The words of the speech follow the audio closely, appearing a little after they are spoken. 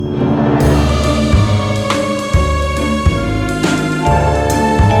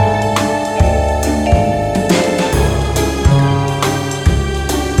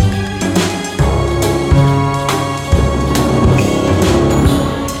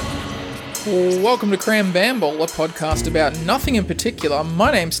Welcome to Cram Bamble, a podcast about nothing in particular.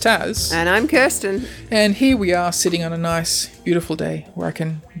 My name's Taz. And I'm Kirsten. And here we are sitting on a nice, beautiful day where I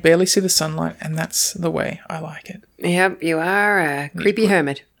can barely see the sunlight, and that's the way I like it. Yep, you are a creepy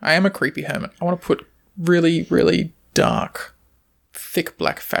hermit. I am a creepy hermit. I want to put really, really dark, thick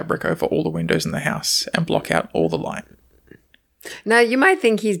black fabric over all the windows in the house and block out all the light. Now, you might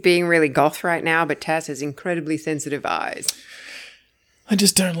think he's being really goth right now, but Taz has incredibly sensitive eyes. I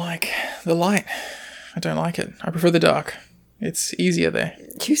just don't like the light. I don't like it. I prefer the dark. It's easier there.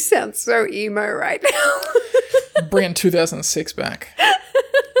 You sound so emo right now. Bringing 2006 back.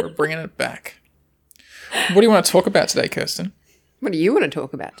 We're bringing it back. What do you want to talk about today, Kirsten? What do you want to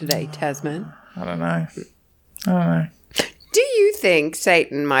talk about today, Tasman? I don't know. Do you think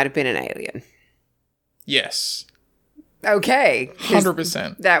Satan might have been an alien? Yes. Okay.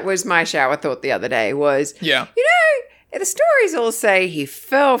 100%. That was my shower thought the other day was, Yeah. The stories all say he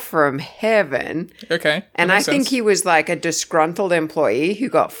fell from heaven. Okay. And I think he was like a disgruntled employee who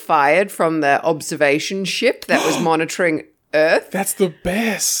got fired from the observation ship that was monitoring Earth. That's the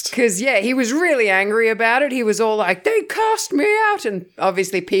best. Because, yeah, he was really angry about it. He was all like, they cast me out. And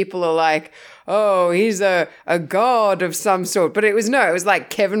obviously people are like, oh, he's a god of some sort. But it was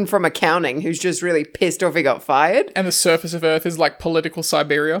like Kevin from accounting who's just really pissed off he got fired. And the surface of Earth is like political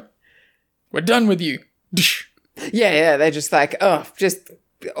Siberia. We're done with you. Yeah, they're just like, oh, just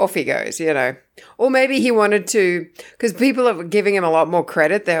off he goes, Or maybe he wanted to, because people are giving him a lot more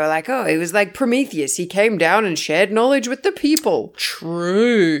credit. They were like, oh, he was like Prometheus. He came down and shared knowledge with the people.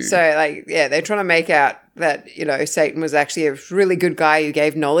 True. So, they're trying to make out that, Satan was actually a really good guy who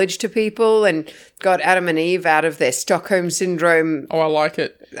gave knowledge to people and got Adam and Eve out of their Stockholm Syndrome. Oh, I like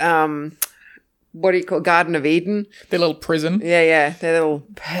it. What do you call it? Garden of Eden? Their little prison. Yeah, their little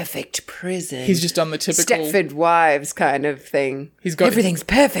perfect prison. He's just done the typical Stepford Wives kind of thing. Everything's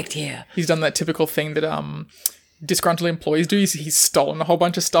perfect here. He's done that typical thing that disgruntled employees do. He's stolen a whole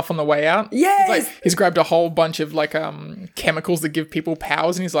bunch of stuff on the way out. Yes! He's grabbed a whole bunch of chemicals that give people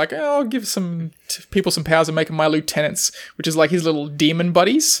powers, and he's like, oh, I'll give people some powers and make them my lieutenants, which is like his little demon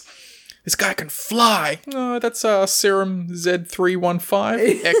buddies. This guy can fly. Oh, that's Serum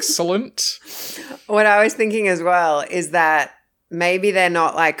Z315. Excellent. What I was thinking as well is that maybe they're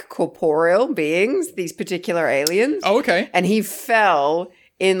not like corporeal beings, these particular aliens. Oh, okay. And he fell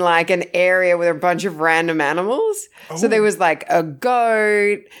in like an area with a bunch of random animals. Oh. So there was like a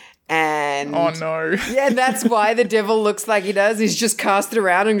goat and... Oh, no. Yeah, that's why the devil looks like he does. He's just cast it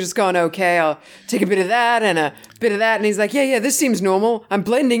around and just going, okay, I'll take a bit of that and a bit of that. And he's like, yeah, this seems normal. I'm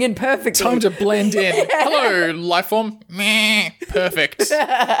blending in perfectly. Time to blend in. Hello, life form. Meh. Perfect.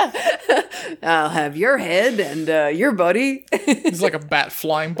 I'll have your head and your body. There's like a bat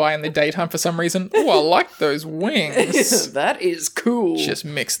flying by in the daytime for some reason. Oh, I like those wings. That is cool. Just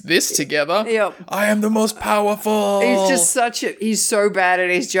mix this together. Yep. I am the most powerful. He's just he's so bad at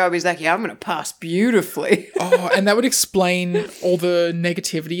his job. He's like, yeah, I'm going to pass beautifully. Oh, and that would explain all the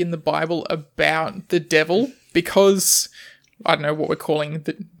negativity in the Bible about the devil because, I don't know what we're calling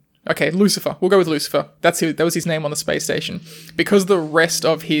Lucifer. We'll go with Lucifer. That was his name on the space station. Because the rest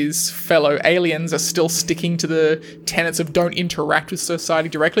of his fellow aliens are still sticking to the tenets of don't interact with society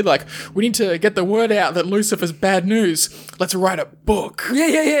directly. Like, we need to get the word out that Lucifer's bad news. Let's write a book.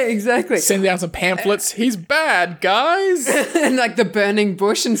 Yeah, exactly. Send down some pamphlets. He's bad, guys. And like the burning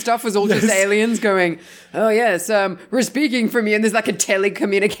bush and stuff was all just aliens going, oh yes, we're speaking from you. And there's like a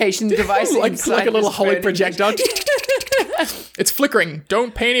telecommunications device like a little holy projector. It's flickering.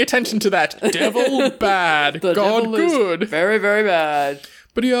 Don't pay any attention to that. Devil bad. The God devil good. Is very, very bad.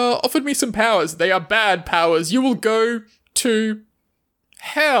 But he offered me some powers. They are bad powers. You will go to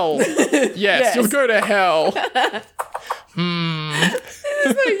hell. Yes, you'll go to hell.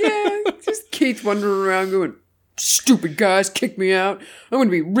 It's like, just Keith wandering around going, stupid guys, kick me out. I'm going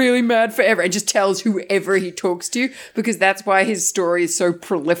to be really mad forever. And just tells whoever he talks to because that's why his story is so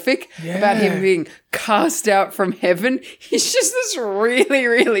prolific about him being cast out from heaven. He's just this really,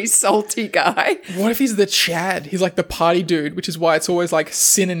 really salty guy. What if he's the Chad? He's like the party dude, which is why it's always like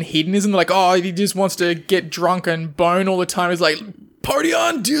sin and hedonism. Like, oh, he just wants to get drunk and bone all the time. He's like, party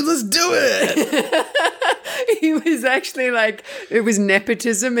on, dude, let's do it. He was actually like, it was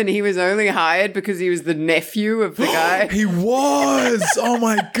nepotism and he was only hired because he was the nephew of the guy. He was! Oh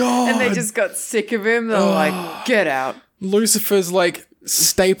my God. And they just got sick of him. They were like, get out. Lucifer's like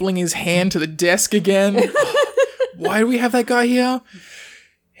stapling his hand to the desk again. Why do we have that guy here?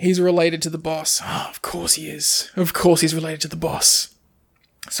 He's related to the boss. Oh, of course he is. Of course he's related to the boss.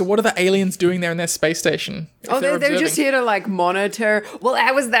 So what are the aliens doing there in their space station? Oh, they're just here to like monitor. Well,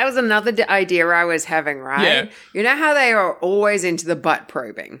 that was another idea I was having, right? Yeah. You know how they are always into the butt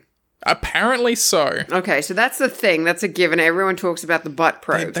probing? Apparently so. Okay, so that's the thing. That's a given. Everyone talks about the butt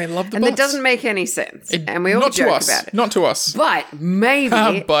probe. They love the and butts. it doesn't make any sense. And we all Not to joke us. about it. Not to us. But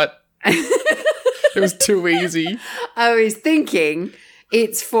maybe But it was too easy. I was thinking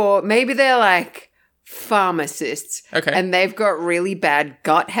it's for maybe they're like pharmacists. Okay. And they've got really bad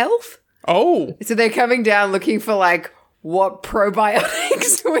gut health. Oh, So they're coming down looking for like what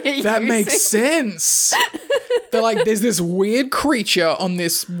probiotics we're that using. makes sense. They're like, there's this weird creature on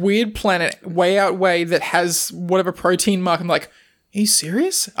this weird planet way out way that has whatever protein mark. I'm like, are you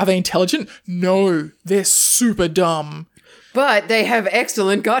serious? Are they intelligent? No, they're super dumb. But they have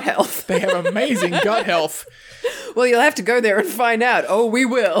excellent gut health. They have amazing gut health. Well, you'll have to go there and find out. Oh, we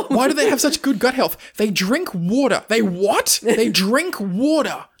will. Why do they have such good gut health? They drink water. They what? They drink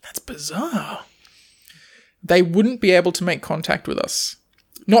water. That's bizarre. They wouldn't be able to make contact with us.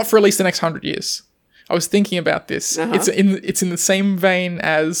 Not for at least the next 100 years. I was thinking about this. Uh-huh. It's in the same vein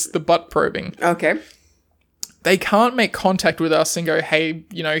as the butt probing. Okay. They can't make contact with us and go, hey,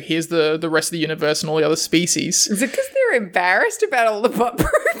 here's the rest of the universe and all the other species. Is it because they're embarrassed about all the butt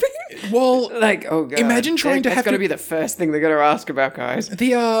probing? Well, Like, oh god. Imagine trying to That's have got to to- be the first thing they're going to ask about, guys.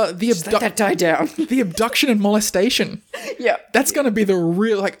 the Let that die down. the abduction and molestation. Yeah. That's going to be the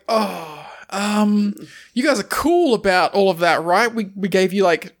real, you guys are cool about all of that, right? We gave you,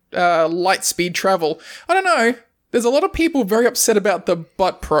 light speed travel. I don't know. There's a lot of people very upset about the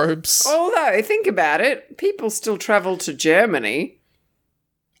butt probes. Although, think about it, people still travel to Germany.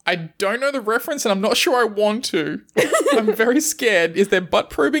 I don't know the reference, and I'm not sure I want to. I'm very scared. Is there butt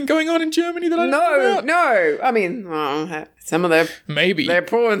probing going on in Germany that I don't know about? No. I mean, some of Maybe. their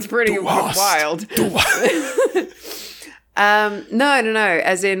porn's pretty wild. No.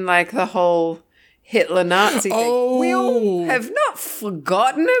 As in, like, the whole Hitler Nazi thing. We all have not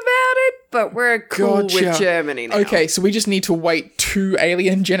forgotten about it, but we're cool Gotcha. with Germany now. Okay, so we just need to wait 2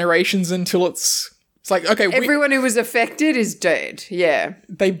 alien generations until it's like, okay, Everyone who was affected is dead. Yeah.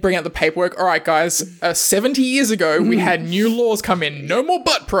 they bring out the paperwork. All right, guys, 70 years ago, we had new laws come in. No more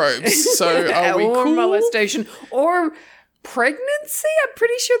butt probes. So are we Or cool? molestation. Or pregnancy? I'm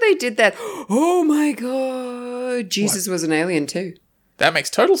pretty sure they did that. Oh my god. Jesus was an alien too. That makes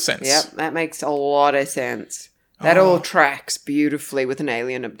total sense. Yep, that makes a lot of sense. That all tracks beautifully with an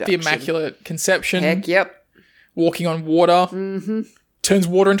alien The abduction. Immaculate Conception, Heck, yep. walking on water, turns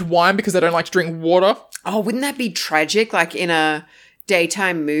water into wine because they don't like to drink water. Oh, wouldn't that be tragic? Like in a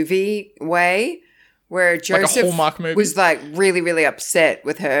daytime movie way, where Joseph Hallmark movie. was like really, really upset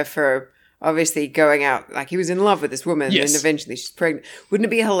with her for obviously going out. Like he was in love with this woman, Yes. and eventually she's pregnant. Wouldn't it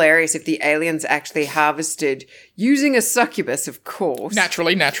be hilarious if the aliens actually harvested using a succubus, of course,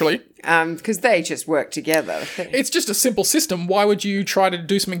 Naturally. because they just work together. It's just a simple system. Why would you try to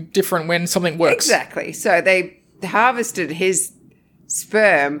do something different when something works? Exactly. So they harvested his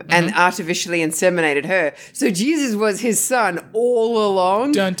sperm and artificially inseminated her. So Jesus was his son all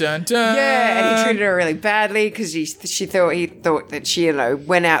along. Dun, dun, dun. Yeah, and he treated her really badly because he thought that she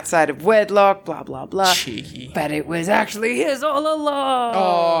went outside of wedlock, blah blah blah. Cheeky. But it was actually his all along.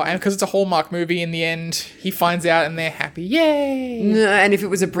 Oh, and because it's a Hallmark movie, in the end, he finds out and they're happy. Yay! No, and if it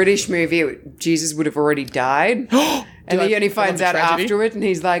was a British movie, Jesus would have already died. And Did he I only pull finds up out the tragedy? afterward, and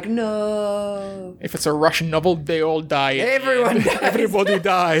he's like, no. If it's a Russian novel, they all die. at the Everyone end. dies. Everybody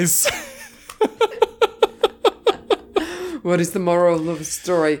dies. What is the moral of the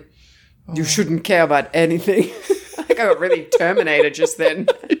story? You shouldn't care about anything. I think I got really Terminator just then.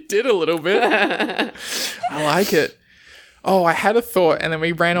 It did a little bit. I like it. Oh, I had a thought, and then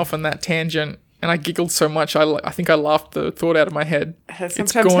we ran off on that tangent, and I giggled so much, I think I laughed the thought out of my head. That It's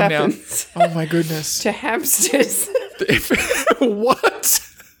sometimes gone happens. now. Oh my goodness. To hamsters. What?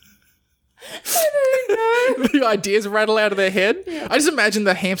 The ideas rattle out of their head. I just imagine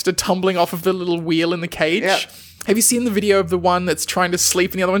the hamster tumbling off of the little wheel in the cage. Yep. Have you seen the video of the one that's trying to sleep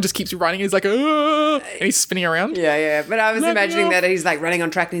and the other one just keeps running? He's like, and he's spinning around. Yeah. But I was Let me imagining off. that he's like running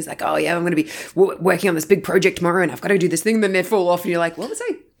on track and he's like, oh yeah, I'm going to be working on this big project tomorrow and I've got to do this thing. And then they fall off and you're like, what was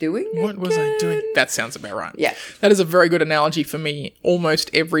I doing? What was I doing? again? That sounds about right. Yeah. That is a very good analogy for me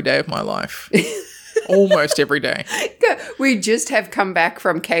almost every day of my life. Almost every day. We just have come back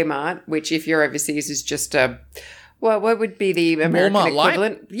from Kmart, which if you're overseas is just a, what would be the American Walmart Light?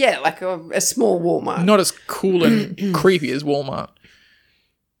 equivalent? Yeah, like a small Walmart. Not as cool and creepy as Walmart.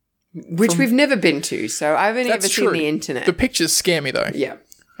 Which we've never been to, so I've only ever That's seen true. the internet. The pictures scare me though. Yeah.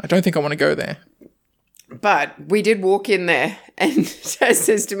 I don't think I want to go there. But we did walk in there and Taz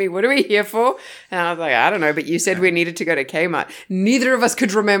says to me, what are we here for? And I was like, I don't know, but you said we needed to go to Kmart. Neither of us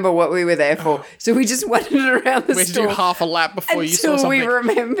could remember what we were there for. So we just wandered around the We had to store do half a lap before you saw until something. we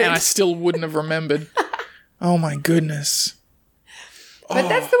remembered. And I still wouldn't have remembered. Oh my goodness. But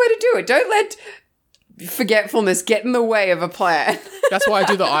that's the way to do it. Don't let forgetfulness get in the way of a plan. That's why I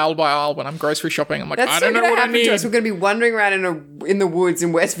do the aisle by aisle when I'm grocery shopping. I'm like, That's I still don't know going to what I happen need. to us. We're going to be wandering around in the woods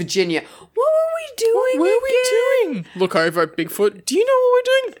in West Virginia. What were we doing? What were we doing? Look over at Bigfoot. Do you know what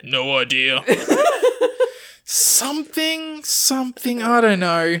we're doing? No idea. Something, I don't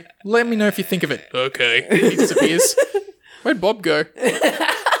know. Let me know if you think of it. Okay. He disappears. Where'd Bob go?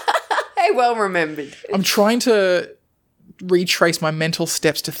 Hey, well remembered. I'm trying to retrace my mental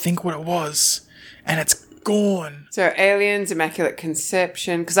steps to think what it was, and it's gone. So, aliens, Immaculate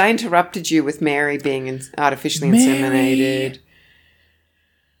Conception, because I interrupted you with Mary being artificially inseminated.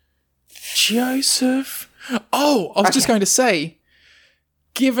 Joseph. Oh, I was just going to say,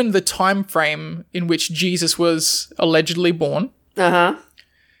 given the time frame in which Jesus was allegedly born,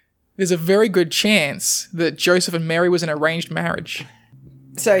 there's a very good chance that Joseph and Mary was an arranged marriage.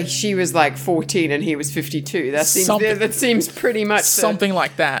 So she was like 14 and he was 52. That seems pretty much something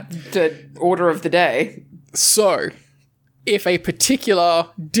like that. The order of the day. So, if a particular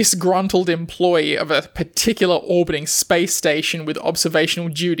disgruntled employee of a particular orbiting space station with observational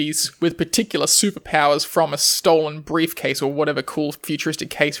duties with particular superpowers from a stolen briefcase or whatever cool futuristic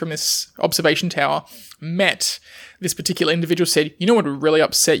case from this observation tower met this particular individual, said, you know what would really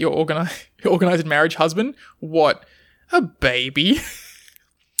upset your organized marriage husband? What? A baby.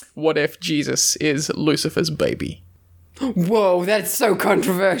 What if Jesus is Lucifer's baby? Whoa, that's so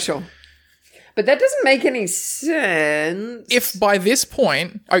controversial. But that doesn't make any sense. If by this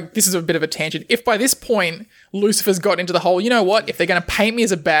point, this is a bit of a tangent, if by this point Lucifer's got into the whole, you know what, if they're going to paint me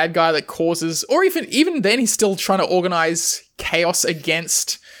as a bad guy that causes, or even then he's still trying to organize chaos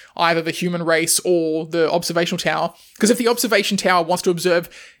against either the human race or the observational tower. Because if the observation tower wants to observe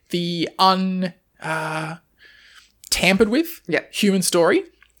the tampered with human story,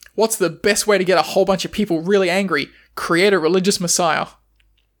 what's the best way to get a whole bunch of people really angry? Create a religious messiah.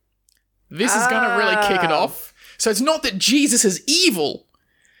 This is going to really kick it off. So it's not that Jesus is evil.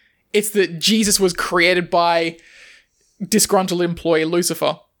 It's that Jesus was created by disgruntled employee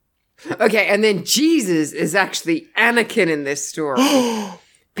Lucifer. Okay, and then Jesus is actually Anakin in this story.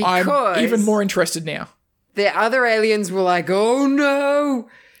 Because I'm even more interested now. The other aliens were like, oh no,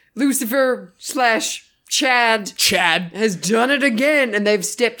 Lucifer / Chad has done it again. And they've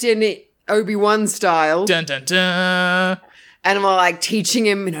stepped in Obi-Wan style. Dun dun dun. And we're like teaching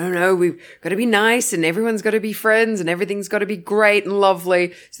him, no, we've got to be nice and everyone's got to be friends and everything's got to be great and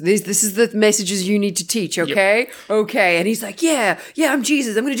lovely. So this is the messages you need to teach, okay? Yep. Okay. And he's like, yeah, I'm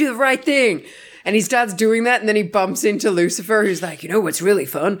Jesus. I'm going to do the right thing. And he starts doing that and then he bumps into Lucifer who's like, you know what's really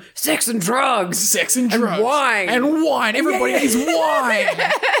fun? Sex and drugs. And wine. Everybody needs wine.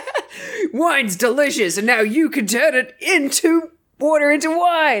 Wine's delicious. And now you can turn it into water into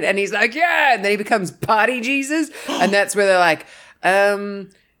wine. And he's like, yeah. And then he becomes Party Jesus. And that's where they're like,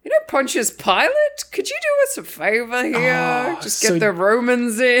 Pontius Pilate, could you do us a favor here? Just get the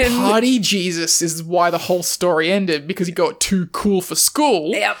Romans in. Party Jesus is why the whole story ended, because he got too cool for school.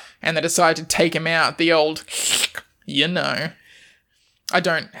 Yep. And they decided to take him out. The old, I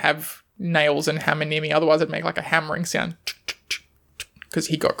don't have nails and hammer near me, otherwise I'd make like a hammering sound. Because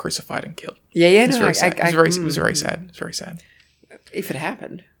he got crucified and killed. Yeah. It was very sad. It was very sad. It's very sad. If it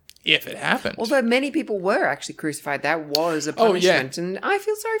happened. Although many people were actually crucified. That was a punishment. And I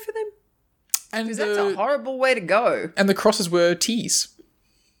feel sorry for them. Because that's a horrible way to go. And the crosses were T's.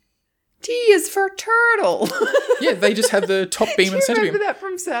 T is for turtle. Yeah, they just had the top beam and center beam. Do you remember that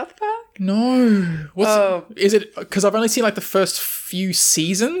from South Park? No. Is it? Because I've only seen like the first few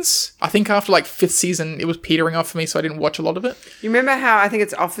seasons. I think after like 5th season, it was petering off for me, so I didn't watch a lot of it. You remember how I think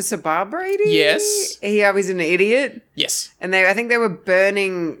it's Officer Barbrady? Yes. He was an idiot. Yes. And I think they were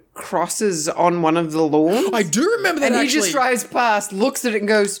burning crosses on one of the lawns. I do remember that. And he just drives past, looks at it, and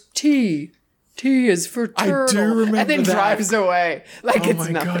goes, T is for turtle. I do remember and then that. Drives away. Like it's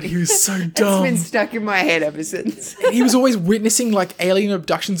nothing. Oh my God, he was so dumb. It's been stuck in my head ever since. And he was always witnessing like alien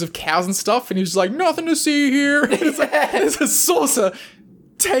abductions of cows and stuff, and he was like, nothing to see here. And it's like, there's a saucer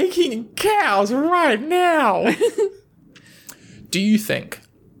taking cows right now. Do you think?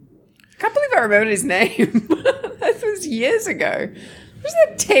 I can't believe I remembered his name. That was years ago. Was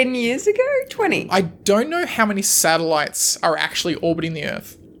that 10 years ago? 20? I don't know how many satellites are actually orbiting the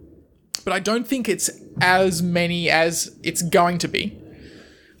Earth. But I don't think it's as many as it's going to be.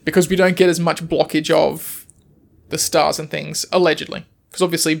 Because we don't get as much blockage of the stars and things, allegedly. Because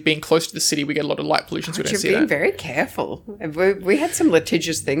obviously, being close to the city, we get a lot of light pollution, so we don't see that. You're being very careful. We had some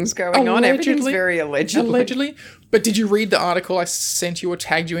litigious things going on. Everything's very allegedly. Allegedly. But did you read the article I sent you or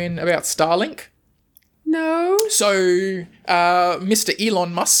tagged you in about Starlink? No. So, Mr.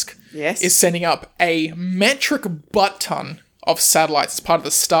 Elon Musk is sending up a metric butt ton of satellites as part of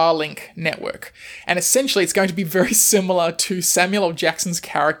the Starlink network. And essentially, it's going to be very similar to Samuel L. Jackson's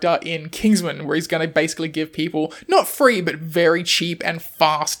character in Kingsman, where he's going to basically give people, not free, but very cheap and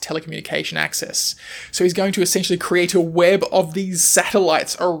fast telecommunication access. So he's going to essentially create a web of these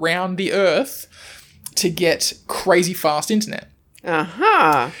satellites around the Earth to get crazy fast internet.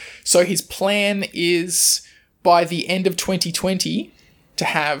 Uh-huh. So his plan is, by the end of 2020, to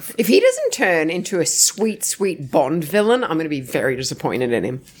have... If he doesn't turn into a sweet, sweet Bond villain, I'm going to be very disappointed in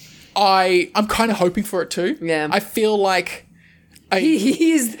him. I'm kind of hoping for it too. Yeah. I feel like...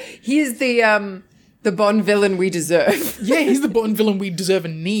 He is the Bond villain we deserve. Yeah, he's the Bond villain we deserve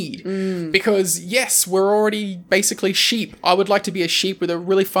and need. Because, yes, we're already basically sheep. I would like to be a sheep with a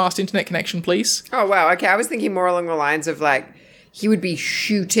really fast internet connection, please. Oh, wow. Okay, I was thinking more along the lines of, like, he would be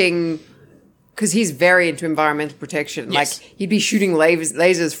shooting... Because he's very into environmental protection. Yes. Like, he'd be shooting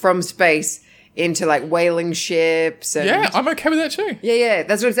lasers from space into, like, whaling ships. And Yeah, I'm okay with that too. Yeah.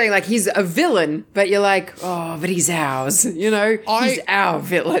 That's what I'm saying. Like, he's a villain, but you're like, oh, but he's ours. You know? He's our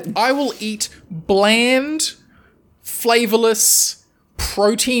villain. I will eat bland, flavorless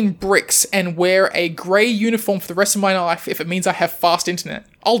protein bricks and wear a grey uniform for the rest of my life if it means I have fast internet.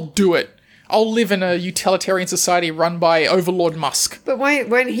 I'll do it. I'll live in a utilitarian society run by Overlord Musk. But why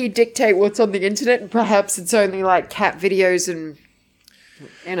won't he dictate what's on the internet? And perhaps it's only, like, cat videos and,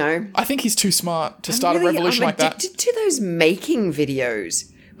 you know. I think he's too smart to start a revolution like that. I'm addicted to those making videos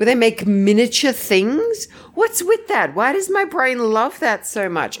where they make miniature things. What's with that? Why does my brain love that so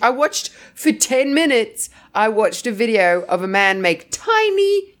much? For 10 minutes, I watched a video of a man make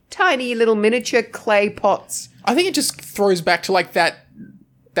tiny, tiny little miniature clay pots. I think it just throws back to like that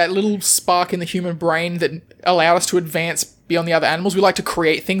little spark in the human brain that allowed us to advance beyond the other animals. We like to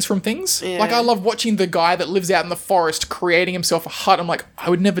create things from things. Yeah. Like, I love watching the guy that lives out in the forest creating himself a hut. I'm like, I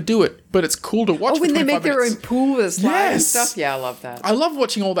would never do it, but it's cool to watch. Oh, when they make their minutes. own pool with slime and Yes. stuff. Yeah, I love that. I love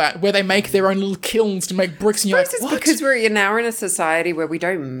watching all that, where they make their own little kilns to make bricks, and you're like, It's what? because we're now in a society where we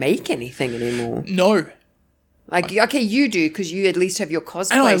don't make anything anymore. No. Like, okay, you do, because you at least have your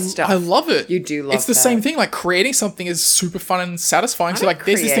cosplay And stuff. I love it. You do love It's the that. same thing. Like, creating something is super fun and satisfying. So, like,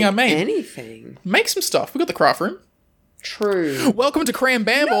 there's this thing I made. Anything. Make some stuff. We've got the craft room. True. Welcome to Cram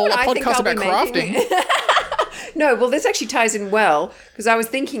Bamble, a I think podcast I'll be about making- crafting. No, well, this actually ties in well, because I was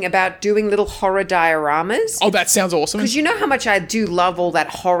thinking about doing little horror dioramas. Oh, that sounds awesome. Because you know how much I do love all that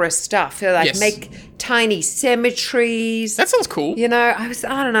horror stuff. So, like, Yes. make tiny cemeteries. That sounds cool. You know, I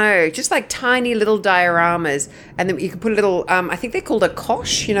don't know, just like tiny little dioramas. And then you can put a little, I think they're called a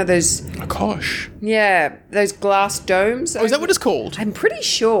kosh, you know, those, Oh, gosh. yeah, those glass domes. Oh, is that what it's called? I'm pretty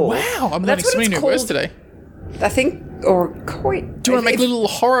sure. Wow, I'm learning That's what so many it's new words called. today. I think, or koi. Do you want to make little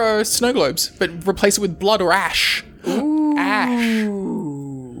horror snow globes, but replace it with blood or ash? Ooh. Ash.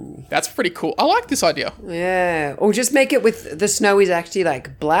 That's pretty cool. I like this idea. Yeah. Or just make it with the snow is actually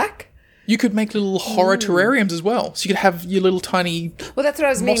like black. You could make little horror terrariums as well. So you could have your little tiny Well, that's what I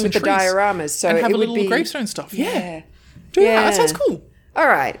was meaning moss with the and trees dioramas. So and have it a would little be gravestone stuff. Yeah. Yeah. Do that. Yeah. That sounds cool. All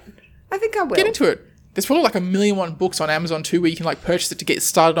right. I think I will. Get into it. There's probably like 1,000,001 books on Amazon too where you can like purchase it to get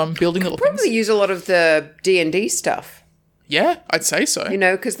started on building little Probably things. use a lot of the D&D stuff, Yeah, I'd say so. you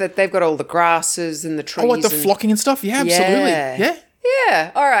know, because they've got all the grasses and the trees. Oh, like the and- flocking and stuff? Yeah, absolutely. Yeah. Yeah.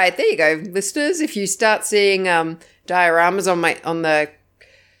 Yeah. All right. There you go, listeners. If you start seeing dioramas on the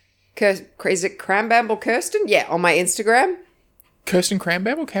is it Crambamble Kirsten? Yeah, on my Instagram. Kirsten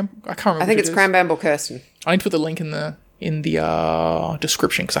Crambamble? I can't remember. I think which it's it is. Crambamble Kirsten. I need to put the link in the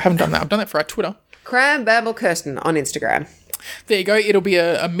description because I haven't done that. I've done that for our Twitter. Crambamble Kirsten on Instagram. There you go. It'll be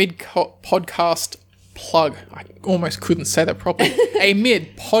a mid-podcast plug. I almost couldn't say that properly. A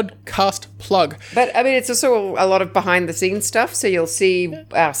mid-podcast plug. But, I mean, it's also a lot of behind-the-scenes stuff, so you'll see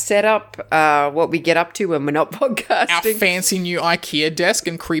our setup, what we get up to when we're not Our podcasting. fancy new IKEA desk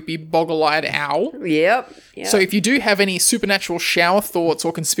and creepy boggle-eyed owl. Yep. So if you do have any supernatural shower thoughts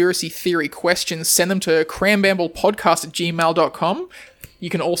or conspiracy theory questions, send them to crambamblepodcast@gmail.com. You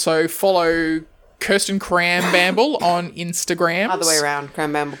can also follow Kirsten Crambamble on Instagram. Other way around,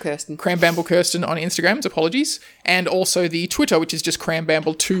 Crambamble Kirsten. Crambamble Kirsten on Instagrams, apologies. And also the Twitter, which is just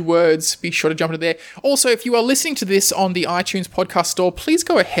Crambamble, 2 words. Be sure to jump into there. Also, if you are listening to this on the iTunes podcast store, please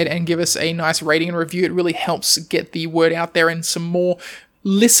go ahead and give us a nice rating and review. It really helps get the word out there and some more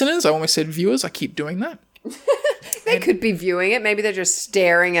listeners. I almost said viewers. I keep doing that. They could be viewing it. Maybe they're just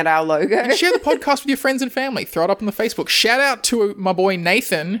staring at our logo. Share the podcast with your friends and family. Throw it up on the Facebook. Shout out to my boy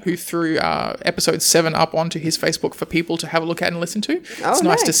Nathan, who threw episode 7 up onto his Facebook for people to have a look at and listen to. It's nice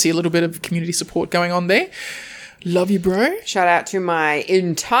nice. to see a little bit of community support going on there. Love you, bro. Shout out to my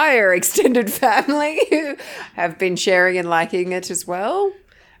entire extended family who have been sharing and liking it as well.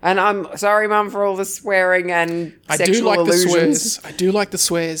 And I'm sorry, Mum, for all the swearing and I sexual do like allusions. the swears. I do like the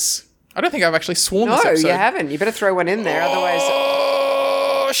swears. I don't think I've actually sworn this No, episode. you haven't. You better throw one in there, otherwise...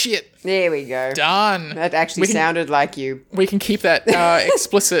 Oh, shit. There we go. Done. That actually We can- sounded like you. We can keep that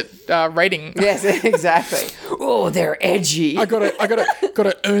explicit rating. Yes, exactly. Oh, they're edgy. I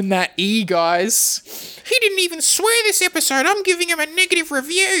gotta earn that E, guys. He didn't even swear this episode. I'm giving him a negative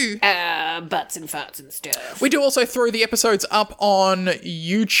review. Butts and farts and stuff. We do also throw the episodes up on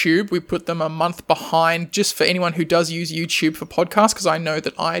YouTube. We put them a month behind just for anyone who does use YouTube for podcasts, because I know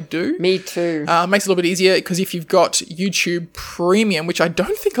that I do. Me too. Makes it a little bit easier because if you've got YouTube Premium, which I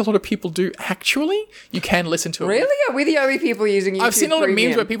don't think a lot of people do actually, you can listen to it. Really? Are we the only people using YouTube I've seen a lot of Premium?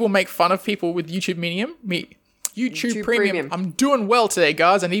 memes where people make fun of people with YouTube YouTube Premium. Premium. I'm doing well today,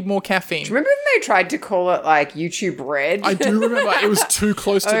 guys. I need more caffeine. Remember when they tried to call it like YouTube Red? I do remember it was too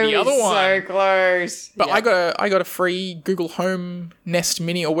close to the other one. So close. But Yeah. I got a free Google Home Nest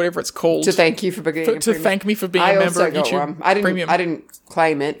Mini or whatever it's called To thank you for being a to premium. thank me for being I a member also of got YouTube one. I Premium. didn't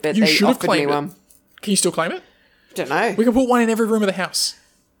claim it, but You they should have offered me claimed it. one. Can you still claim it? Don't know. We can put one in every room of the house.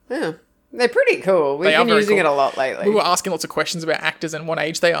 Yeah. They're pretty cool. We've They are been very using cool. it a lot lately. We were asking lots of questions about actors and what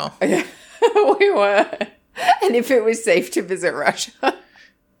age they are. We were. And if it was safe to visit Russia.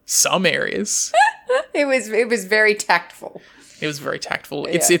 Some areas. It was very tactful. It was very tactful.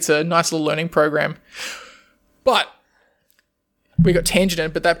 Yeah. It's a nice little learning program. But we got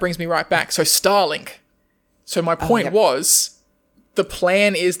tangented, but that brings me right back. So Starlink. So my point yep. was, the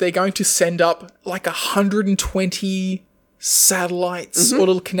plan is they're going to send up like 120 satellites or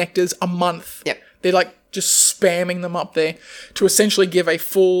little connectors a month. Yep. They're like just spamming them up there to essentially give a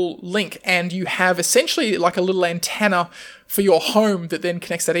full link. And you have essentially like a little antenna for your home that then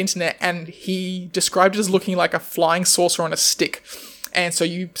connects that internet. And he described it as looking like a flying saucer on a stick. And so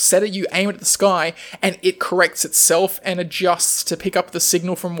you set it, you aim it at the sky, and it corrects itself and adjusts to pick up the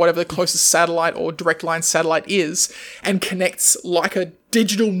signal from whatever the closest satellite or direct line satellite is, and connects like a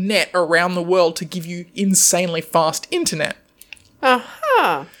digital net around the world to give you insanely fast internet.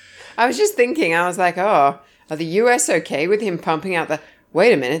 I was just thinking, I was like, oh, are the US okay with him pumping out the...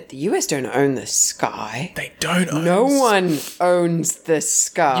 Wait a minute, the US don't own the sky. They don't own No one owns the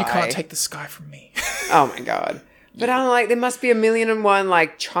sky. You can't take the sky from me. Oh my God. But I'm like, there must be 1,000,001,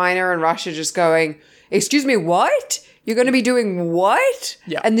 like China and Russia just going, excuse me, what? You're going to be doing what?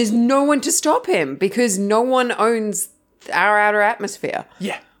 Yeah. And there's no one to stop him because no one owns our outer atmosphere.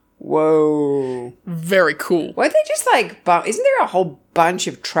 Yeah. Whoa. Very cool. Won't they just like, isn't there a whole bunch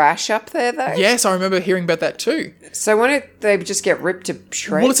of trash up there though? Yes, I remember hearing about that too. So won't they just get ripped to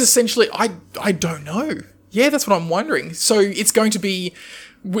shreds? Well, it's essentially, I don't know. Yeah, that's what I'm wondering. So it's going to be,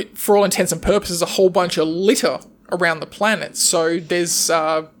 for all intents and purposes, a whole bunch of litter around the planet. So there's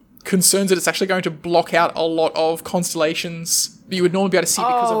concerns that it's actually going to block out a lot of constellations that you would normally be able to see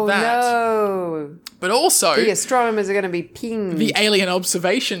because of that. No. But also, The astronomers are going to be pinged. the Alien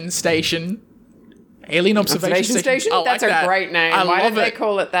Observation Station. Alien Observation Station? I like That's a that. great name. I Why love did they it.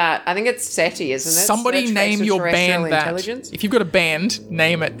 call it that? I think it's SETI, isn't it? Somebody name your Extraterrestrial band that. Intelligence? If you've got a band,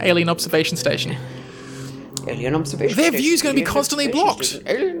 name it Alien Observation Station. Alien Observation Their Station. view's gonna be Alien constantly Observation blocked. Station.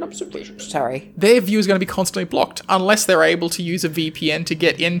 Alien Observation. Sorry. Their view is going to be constantly blocked unless they're able to use a VPN to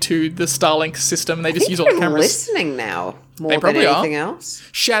get into the Starlink system. They just use all the They're cameras. listening now more They than probably are. anything else.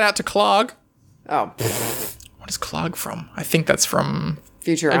 Shout out to Clark. Oh, What is Clark from? I think that's from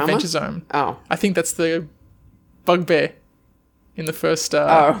Futurama? Adventure Zone. Oh. I think that's the bugbear in the first in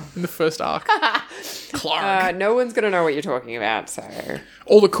the first arc. Clark. No one's going to know what you're talking about, so...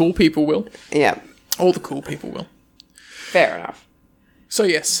 All the cool people will. Yeah, All the cool people will. fair enough. So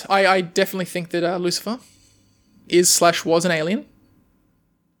yes, I definitely think that Lucifer is/was an alien.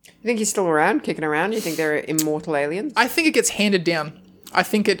 You think he's still around, kicking around? You think they're immortal aliens? I think it gets handed down. I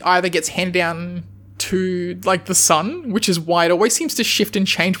think it either gets handed down to, like, the sun, which is why it always seems to shift and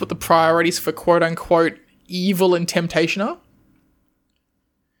change what the priorities for quote-unquote evil and temptation are.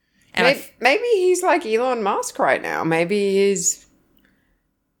 And Maybe he's like Elon Musk right now. Maybe he's...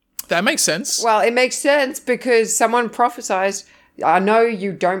 that makes sense. Well, it makes sense because someone prophesized... I know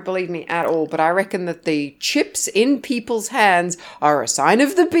you don't believe me at all, but I reckon that the chips in people's hands are a sign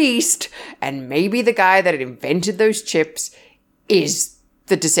of the beast, and maybe the guy that invented those chips is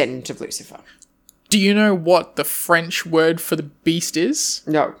the descendant of Lucifer. Do you know what the French word for the beast is?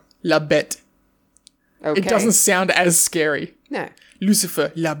 No. La bête. Okay. It doesn't sound as scary. No.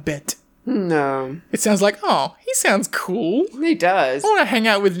 Lucifer, la bête. No. It sounds like, oh, he sounds cool. He does. I want to hang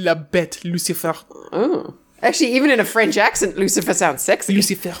out with la bête, Lucifer. Oh. Actually, even in a French accent, Lucifer sounds sexy.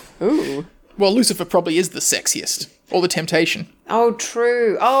 Lucifer. Ooh. Well, Lucifer probably is the sexiest. Or the temptation. Oh,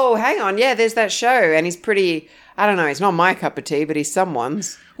 true. Oh, hang on. Yeah, there's that show, and he's pretty... I don't know. He's not my cup of tea, but he's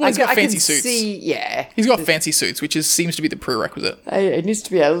someone's. Well, he's got I fancy can suits. Yeah. He's got fancy suits, which seems to be the prerequisite. It needs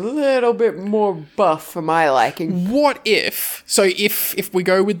to be a little bit more buff for my liking. What if... So if we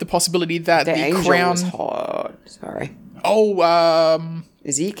go with the possibility that The the angel crown... was hot. Sorry.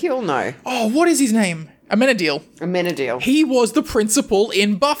 Ezekiel? No. Oh, what is his name? Amenadiel. Amenadiel. He was the principal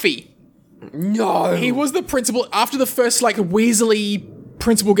in Buffy. No. He was the principal. After the first, Weasley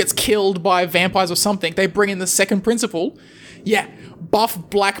principal gets killed by vampires or something, they bring in the second principal. Yeah, buff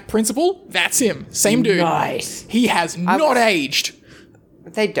black principal, that's him. Same dude. Nice. He has not aged.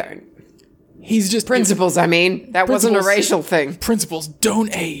 They don't. He's just... Principals, I mean. That wasn't a racial thing. Principals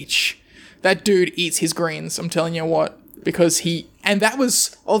don't age. That dude eats his greens, I'm telling you what. Because he... And that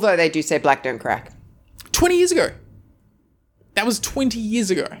was... Although they do say black don't crack. 20 years ago. That was 20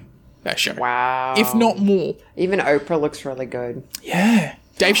 years ago, that show. Wow. If not more. Even Oprah looks really good. Yeah.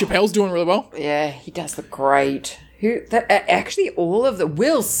 Dave Chappelle's doing really well. Yeah, he does look great. Actually, all of the...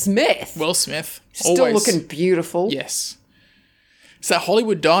 Will Smith. Will Smith. Still always. looking beautiful. Yes. It's that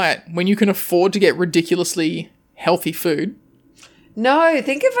Hollywood diet. When you can afford to get ridiculously healthy food. No,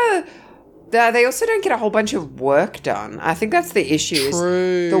 think of they also don't get a whole bunch of work done. I think that's the issue.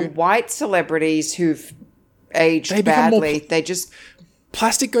 True. The white celebrities who've aged badly, they just...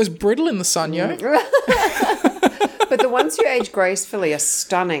 Plastic goes brittle in the sun, yo. But the ones who age gracefully are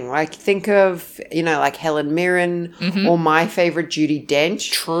stunning. Like, think of, Helen Mirren or my favorite Judi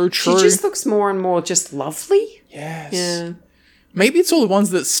Dench. True. She just looks more and more just lovely. Yes. Yeah. Maybe it's all the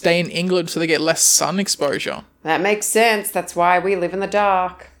ones that stay in England so they get less sun exposure. That makes sense. That's why we live in the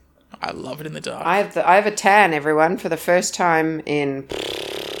dark. I love it in the dark. I have a tan, everyone, for the first time in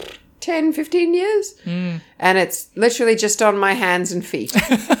 10, 15 years. And it's literally just on my hands and feet.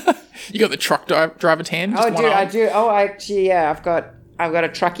 You got the truck driver tan? Just one I arm? do. Oh, actually, yeah, I've got a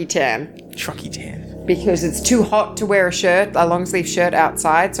trucky tan. Trucky tan. Because it's too hot to wear a long sleeve shirt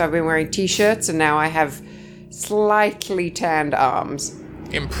outside, so I've been wearing t-shirts, and now I have slightly tanned arms.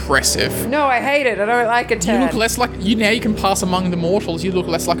 Impressive. No, I hate it. I don't like a tan. You look less like... Now you can pass among the mortals. You look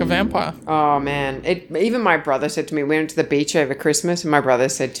less like a vampire. Oh, man. Even my brother said to me, we went to the beach over Christmas, and my brother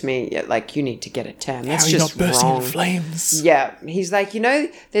said to me, you need to get a tan. That's just not bursting wrong. into flames? Yeah. He's like,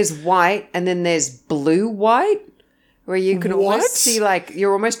 there's white, and then there's blue white, where you can almost see,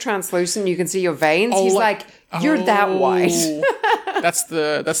 you're almost translucent. You can see your veins. He's like, you're that white. That's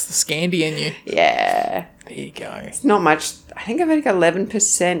the Scandi in you. Yeah. There you go. It's not much. I think I've only got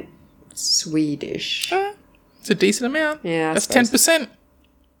 11% Swedish. It's a decent amount. Yeah, I That's suppose. 10%.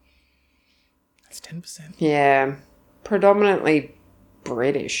 That's 10%. Yeah. Predominantly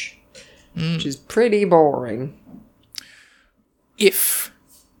British, which is pretty boring. If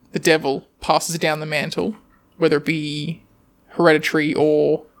the devil passes down the mantle, whether it be hereditary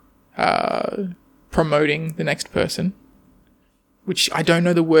or promoting the next person, which I don't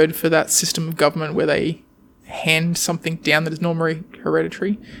know the word for that system of government where they hand something down that is normally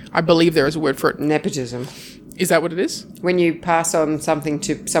hereditary. I believe there is a word for it. Nepotism. Is that what it is? When you pass on something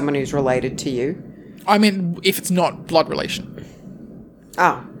to someone who's related to you. I mean, if it's not blood relation.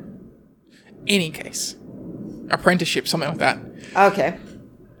 Oh. Any case. Apprenticeship, something like that. Okay.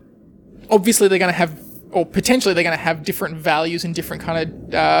 Obviously, they're going to have, or potentially they're going to have different values and different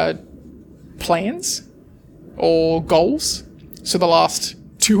kind of plans or goals. So the last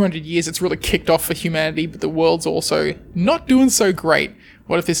 200 years, it's really kicked off for humanity, but the world's also not doing so great.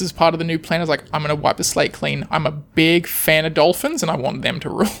 What if this is part of the new plan? It's like, I'm going to wipe the slate clean. I'm a big fan of dolphins, and I want them to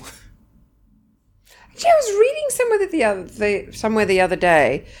rule. Actually, I was reading somewhere the other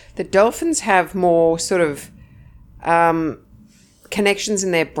day that dolphins have more sort of connections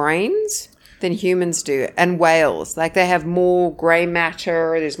in their brains than humans do, and whales. Like, they have more grey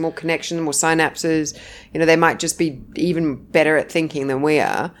matter, there's more connection, more synapses. They might just be even better at thinking than we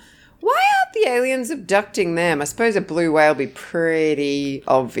are. Why aren't the aliens abducting them? I suppose a blue whale would be pretty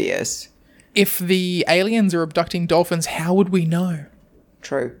obvious. If the aliens are abducting dolphins, how would we know?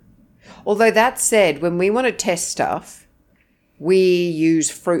 True. Although that said, when we want to test stuff, we use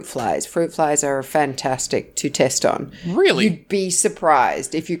fruit flies. Fruit flies are fantastic to test on. Really? You'd be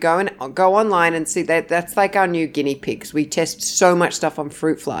surprised if you go online and see that. That's like our new guinea pigs. We test so much stuff on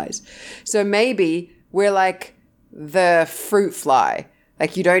fruit flies. So maybe we're like the fruit fly.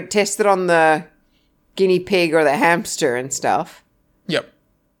 Like, you don't test it on the guinea pig or the hamster and stuff. Yep.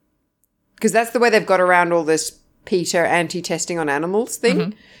 Because that's the way they've got around all this PETA anti-testing on animals thing.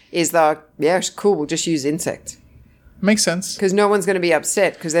 Mm-hmm. Is it's cool, we'll just use insects. Makes sense. Because no one's going to be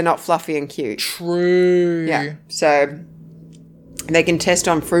upset because they're not fluffy and cute. True. Yeah. So they can test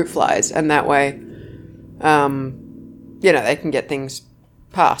on fruit flies, and that way, they can get things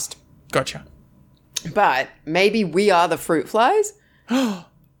passed. Gotcha. But maybe we are the fruit flies.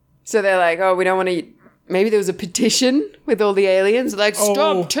 So they're like, oh, we don't want to eat. Maybe there was a petition with all the aliens. Like,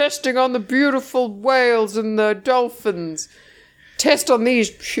 stop testing on the beautiful whales and the dolphins. Test on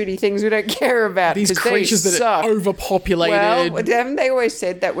these shitty things we don't care about. These creatures that are overpopulated. Well, haven't they always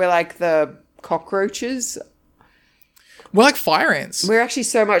said that we're like the cockroaches? We're like fire ants. We're actually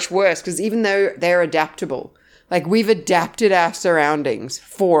so much worse because even though they're adaptable, like we've adapted our surroundings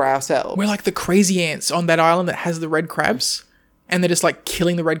for ourselves. We're like the crazy ants on that island that has the red crabs. And they're just like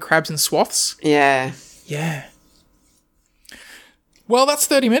killing the red crabs in swaths. Yeah. Yeah. Well, that's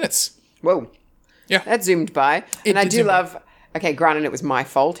 30 minutes. Whoa. Yeah. That zoomed by. And I do love, okay, granted it was my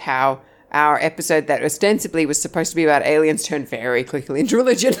fault, how our episode that ostensibly was supposed to be about aliens turned very quickly into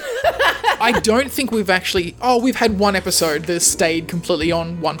religion. I don't think we've actually... Oh, we've had one episode that stayed completely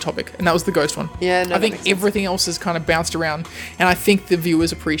on one topic, and that was the ghost one. Yeah, no, I think everything else has kind of bounced around, and I think the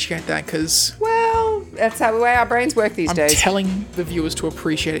viewers appreciate that, because... Well, that's how the way our brains work these days. I'm telling the viewers to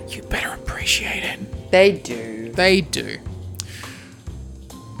appreciate it. You better appreciate it. They do. They do.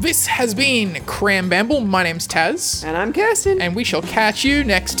 This has been Cram Bamble. My name's Taz. And I'm Kirsten. And we shall catch you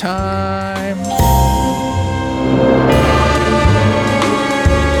next time.